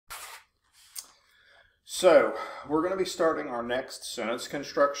So we're going to be starting our next sentence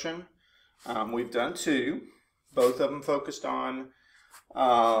construction. We've done two, both of them focused on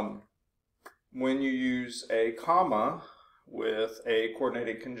when you use a comma with a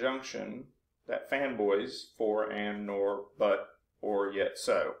coordinated conjunction, that fanboys, for, and, nor, but, or, yet,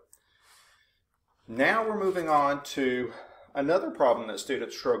 so. Now we're moving on to another problem that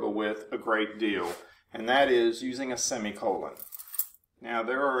students struggle with a great deal, and that is using a semicolon. Now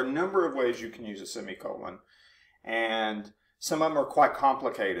there are a number of ways you can use a semicolon, and some of them are quite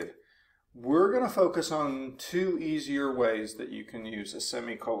complicated. We're going to focus on two easier ways that you can use a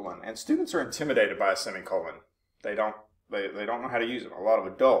semicolon, and students are intimidated by a semicolon. They don't know how to use it. A lot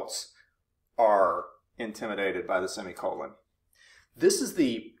of adults are intimidated by the semicolon. This is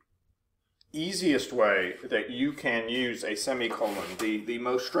the easiest way that you can use a semicolon, the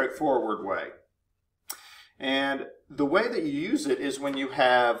most straightforward way. And the way that you use it is when you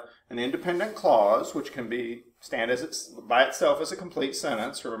have an independent clause, which can stand by itself as a complete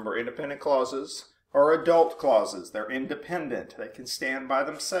sentence. Remember, independent clauses are adult clauses. They're independent. They can stand by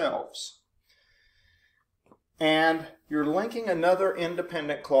themselves. And you're linking another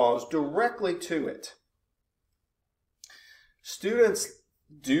independent clause directly to it. Students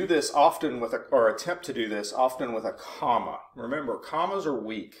do this often or attempt to do this often with a comma. Remember, commas are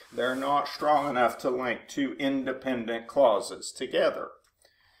weak. They're not strong enough to link two independent clauses together.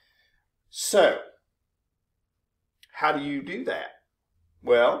 So, how do you do that?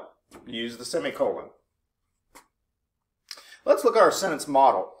 Well, use the semicolon. Let's look at our sentence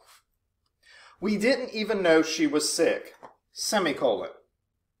model. We didn't even know she was sick. Semicolon.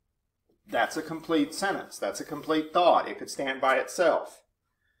 That's a complete sentence. That's a complete thought. It could stand by itself.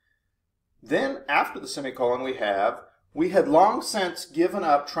 Then, after the semicolon, we had long since given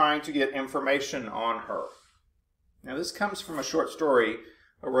up trying to get information on her. Now, this comes from a short story,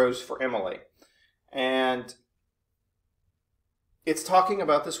 A Rose for Emily. And it's talking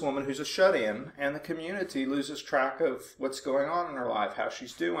about this woman who's a shut-in, and the community loses track of what's going on in her life, how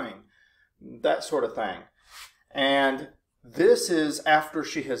she's doing, that sort of thing. And this is after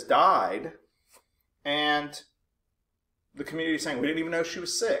she has died, and the community is saying, we didn't even know she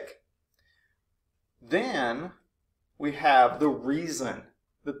was sick. Then we have the reason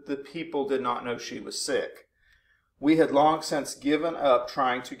that the people did not know she was sick. We had long since given up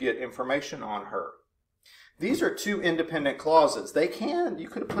trying to get information on her. These are two independent clauses. You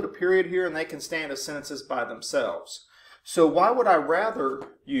could have put a period here and they can stand as sentences by themselves. So why would I rather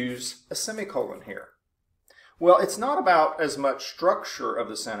use a semicolon here? Well, it's not about as much structure of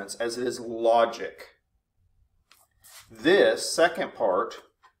the sentence as it is logic. This second part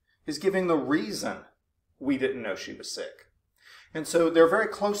is giving the reason we didn't know she was sick. And so they're very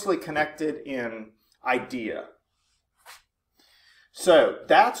closely connected in idea. So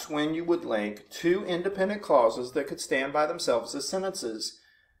that's when you would link two independent clauses that could stand by themselves as sentences.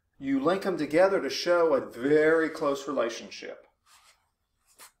 You link them together to show a very close relationship.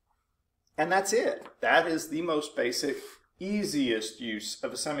 And that's it. That is the most basic, easiest use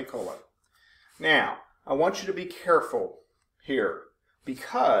of a semicolon. Now, I want you to be careful here,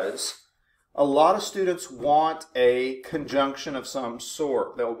 because a lot of students want a conjunction of some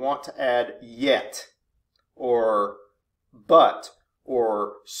sort. They'll want to add yet, or but,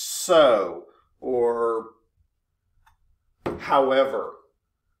 or so, or however,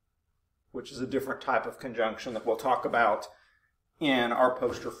 which is a different type of conjunction that we'll talk about in our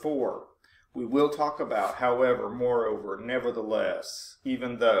poster 4. We will talk about however, moreover, nevertheless,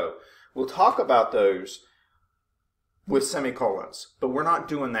 even though. We'll talk about those with semicolons, but we're not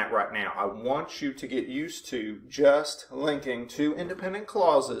doing that right now. I want you to get used to just linking two independent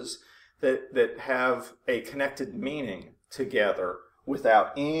clauses that have a connected meaning together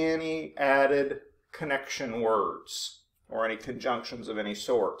without any added connection words or any conjunctions of any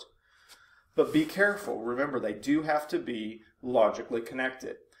sort. But be careful. Remember, they do have to be logically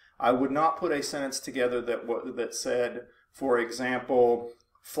connected. I would not put a sentence together that said, for example,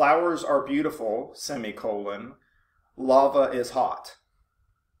 flowers are beautiful, semicolon, lava is hot,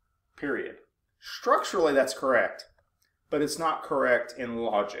 period. Structurally, that's correct, but it's not correct in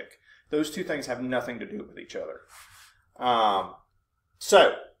logic. Those two things have nothing to do with each other.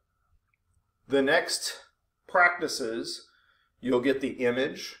 So, the next practices, you'll get the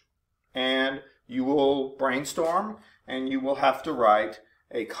image, and you will brainstorm, and you will have to write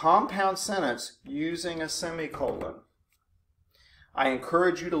a compound sentence using a semicolon. I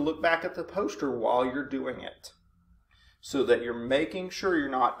encourage you to look back at the poster while you're doing it, so that you're making sure you're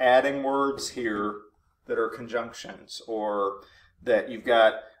not adding words here that are conjunctions, or that you've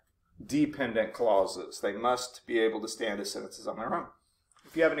got dependent clauses. They must be able to stand as sentences on their own.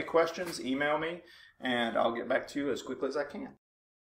 If you have any questions, email me, and I'll get back to you as quickly as I can.